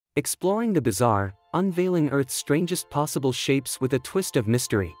Exploring the bizarre, unveiling Earth's strangest possible shapes with a twist of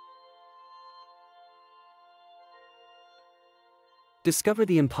mystery. Discover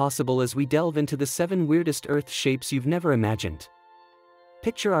the impossible as we delve into the 7 weirdest Earth shapes you've never imagined.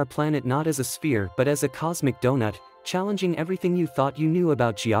 Picture our planet not as a sphere but as a cosmic donut, challenging everything you thought you knew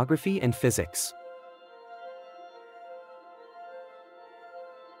about geography and physics.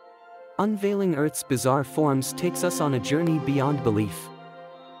 Unveiling Earth's bizarre forms takes us on a journey beyond belief.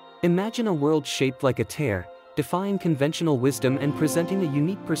 Imagine a world shaped like a tear, defying conventional wisdom and presenting a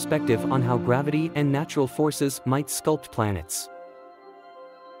unique perspective on how gravity and natural forces might sculpt planets.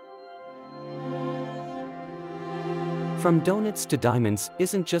 From donuts to diamonds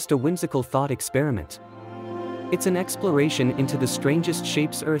isn't just a whimsical thought experiment. It's an exploration into the strangest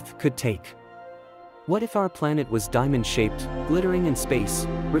shapes Earth could take. What if our planet was diamond-shaped, glittering in space,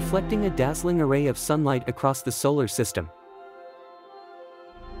 reflecting a dazzling array of sunlight across the solar system?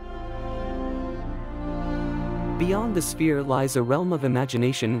 Beyond the sphere lies a realm of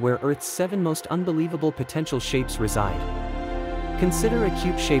imagination where Earth's 7 most unbelievable potential shapes reside. Consider a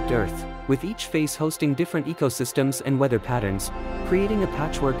cube-shaped Earth, with each face hosting different ecosystems and weather patterns, creating a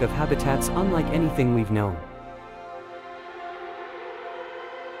patchwork of habitats unlike anything we've known.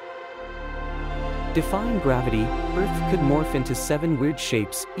 Defying gravity, Earth could morph into 7 weird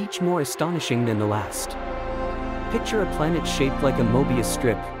shapes, each more astonishing than the last. Picture a planet shaped like a Mobius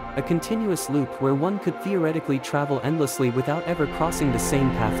strip, a continuous loop where one could theoretically travel endlessly without ever crossing the same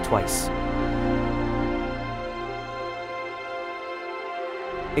path twice.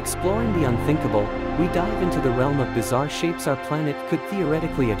 Exploring the unthinkable, we dive into the realm of bizarre shapes our planet could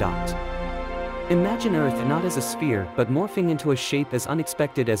theoretically adopt. Imagine Earth not as a sphere but morphing into a shape as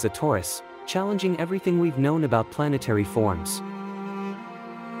unexpected as a torus, challenging everything we've known about planetary forms.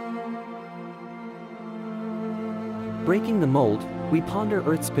 Breaking the mold, we ponder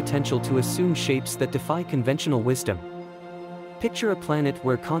Earth's potential to assume shapes that defy conventional wisdom. Picture a planet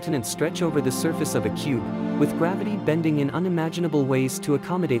where continents stretch over the surface of a cube, with gravity bending in unimaginable ways to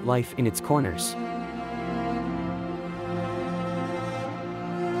accommodate life in its corners.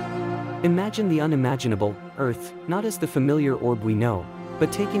 Imagine the unimaginable, Earth, not as the familiar orb we know,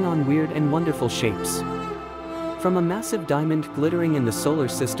 but taking on weird and wonderful shapes. From a massive diamond glittering in the solar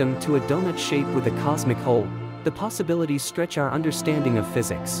system to a donut shape with a cosmic hole, the possibilities stretch our understanding of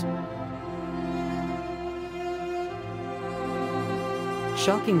physics.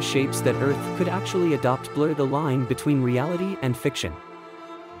 Shocking shapes that Earth could actually adopt blur the line between reality and fiction.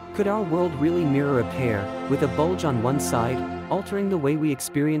 Could our world really mirror a pear, with a bulge on one side, altering the way we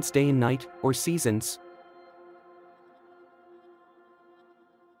experience day and night, or seasons?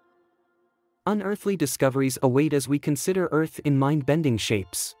 Unearthly discoveries await as we consider Earth in mind-bending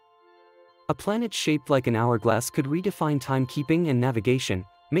shapes. A planet shaped like an hourglass could redefine timekeeping and navigation,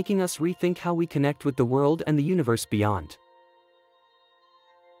 making us rethink how we connect with the world and the universe beyond.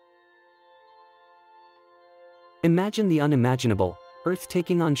 Imagine the unimaginable, Earth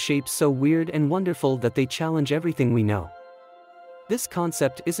taking on shapes so weird and wonderful that they challenge everything we know. This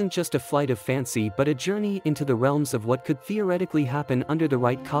concept isn't just a flight of fancy but a journey into the realms of what could theoretically happen under the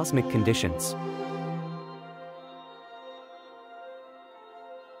right cosmic conditions.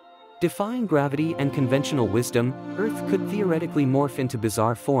 Defying gravity and conventional wisdom, Earth could theoretically morph into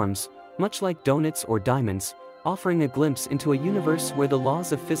bizarre forms, much like donuts or diamonds, offering a glimpse into a universe where the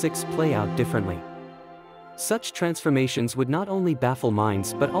laws of physics play out differently. Such transformations would not only baffle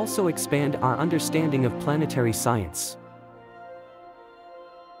minds but also expand our understanding of planetary science.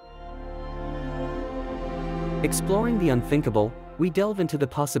 Exploring the unthinkable, we delve into the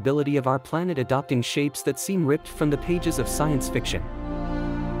possibility of our planet adopting shapes that seem ripped from the pages of science fiction.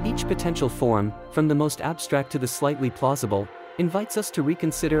 Each potential form, from the most abstract to the slightly plausible, invites us to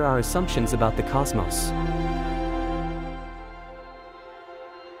reconsider our assumptions about the cosmos.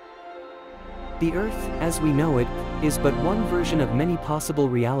 The Earth, as we know it, is but one version of many possible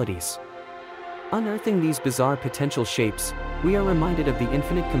realities. Unearthing these bizarre potential shapes, we are reminded of the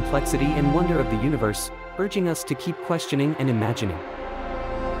infinite complexity and wonder of the universe, urging us to keep questioning and imagining.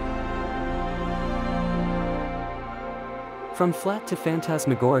 From flat to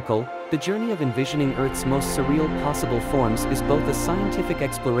phantasmagorical, the journey of envisioning Earth's most surreal possible forms is both a scientific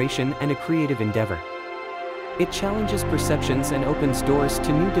exploration and a creative endeavor. It challenges perceptions and opens doors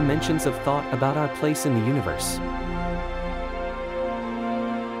to new dimensions of thought about our place in the universe.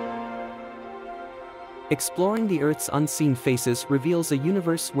 Exploring the Earth's unseen faces reveals a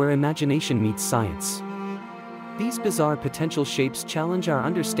universe where imagination meets science. These bizarre potential shapes challenge our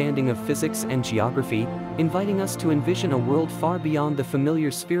understanding of physics and geography, inviting us to envision a world far beyond the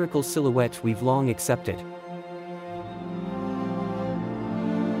familiar spherical silhouette we've long accepted.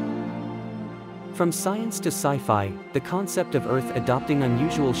 From science to sci-fi, the concept of Earth adopting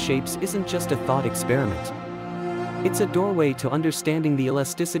unusual shapes isn't just a thought experiment. It's a doorway to understanding the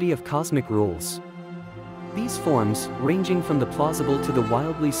elasticity of cosmic rules. These forms, ranging from the plausible to the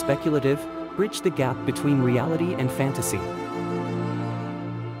wildly speculative, bridge the gap between reality and fantasy.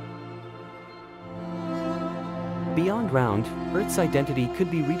 Beyond round, Earth's identity could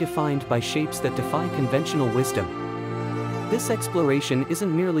be redefined by shapes that defy conventional wisdom. This exploration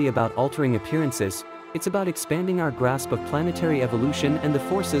isn't merely about altering appearances, it's about expanding our grasp of planetary evolution and the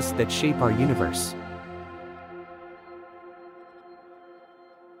forces that shape our universe.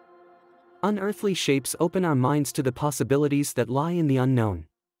 Unearthly shapes open our minds to the possibilities that lie in the unknown.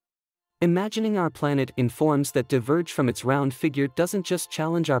 Imagining our planet in forms that diverge from its round figure doesn't just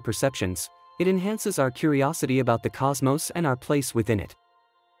challenge our perceptions, it enhances our curiosity about the cosmos and our place within it.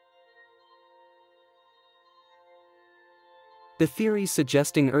 The theories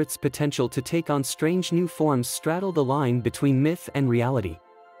suggesting Earth's potential to take on strange new forms straddle the line between myth and reality.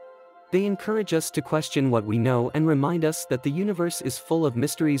 They encourage us to question what we know and remind us that the universe is full of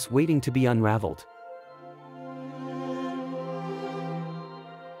mysteries waiting to be unraveled.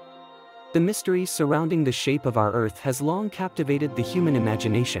 The mystery surrounding the shape of our Earth has long captivated the human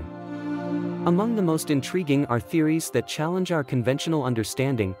imagination. Among the most intriguing are theories that challenge our conventional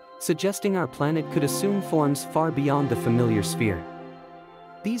understanding, suggesting our planet could assume forms far beyond the familiar sphere.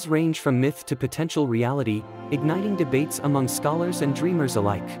 These range from myth to potential reality, igniting debates among scholars and dreamers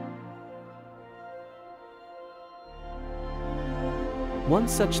alike. One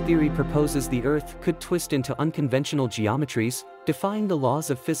such theory proposes the Earth could twist into unconventional geometries, defying the laws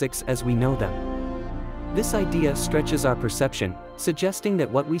of physics as we know them. This idea stretches our perception, suggesting that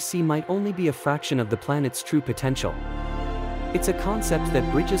what we see might only be a fraction of the planet's true potential. It's a concept that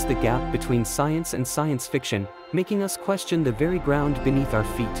bridges the gap between science and science fiction, making us question the very ground beneath our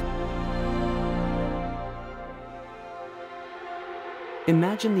feet.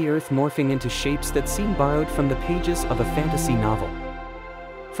 Imagine the Earth morphing into shapes that seem borrowed from the pages of a fantasy novel.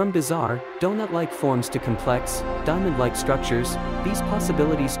 From bizarre, donut-like forms to complex, diamond-like structures, these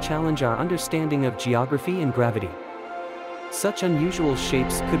possibilities challenge our understanding of geography and gravity. Such unusual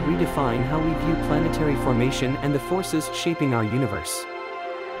shapes could redefine how we view planetary formation and the forces shaping our universe.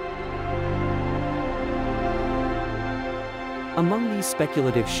 Among these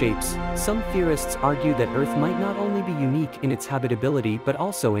speculative shapes, some theorists argue that Earth might not only be unique in its habitability but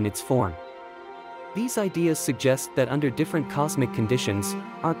also in its form. These ideas suggest that under different cosmic conditions,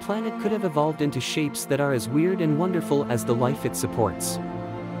 our planet could have evolved into shapes that are as weird and wonderful as the life it supports.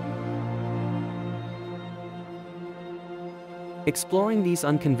 Exploring these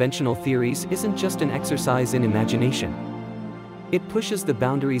unconventional theories isn't just an exercise in imagination. It pushes the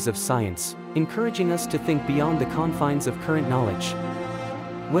boundaries of science, encouraging us to think beyond the confines of current knowledge.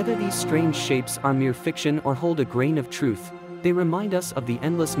 Whether these strange shapes are mere fiction or hold a grain of truth, they remind us of the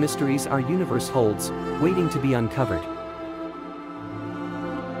endless mysteries our universe holds, waiting to be uncovered.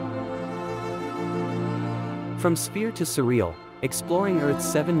 From sphere to surreal, exploring Earth's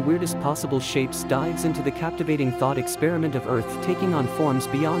 7 weirdest possible shapes dives into the captivating thought experiment of Earth taking on forms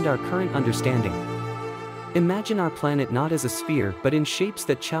beyond our current understanding. Imagine our planet not as a sphere but in shapes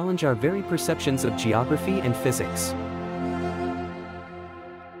that challenge our very perceptions of geography and physics.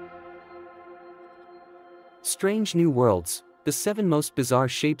 Strange New Worlds, the 7 most bizarre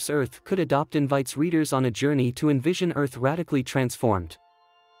shapes Earth could adopt invites readers on a journey to envision Earth radically transformed.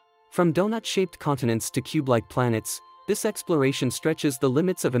 From donut-shaped continents to cube-like planets, this exploration stretches the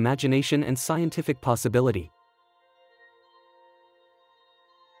limits of imagination and scientific possibility.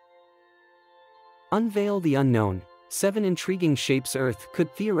 Unveil the unknown. 7 intriguing shapes Earth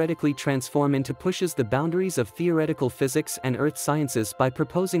could theoretically transform into pushes the boundaries of theoretical physics and Earth sciences by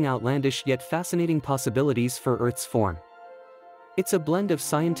proposing outlandish yet fascinating possibilities for Earth's form. It's a blend of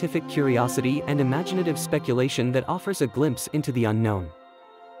scientific curiosity and imaginative speculation that offers a glimpse into the unknown.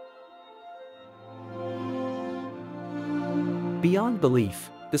 Beyond belief,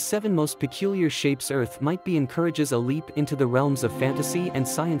 the 7 most peculiar shapes Earth might be encourages a leap into the realms of fantasy and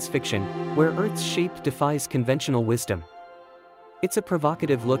science fiction, where Earth's shape defies conventional wisdom. It's a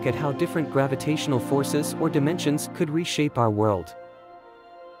provocative look at how different gravitational forces or dimensions could reshape our world.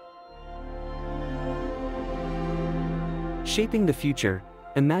 Shaping the future,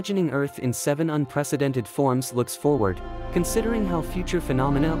 imagining Earth in 7 unprecedented forms looks forward, considering how future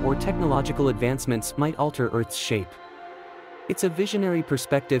phenomena or technological advancements might alter Earth's shape. It's a visionary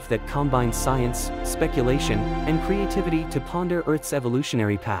perspective that combines science, speculation, and creativity to ponder Earth's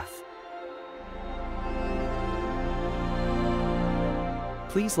evolutionary path.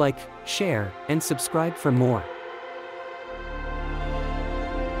 Please like, share, and subscribe for more.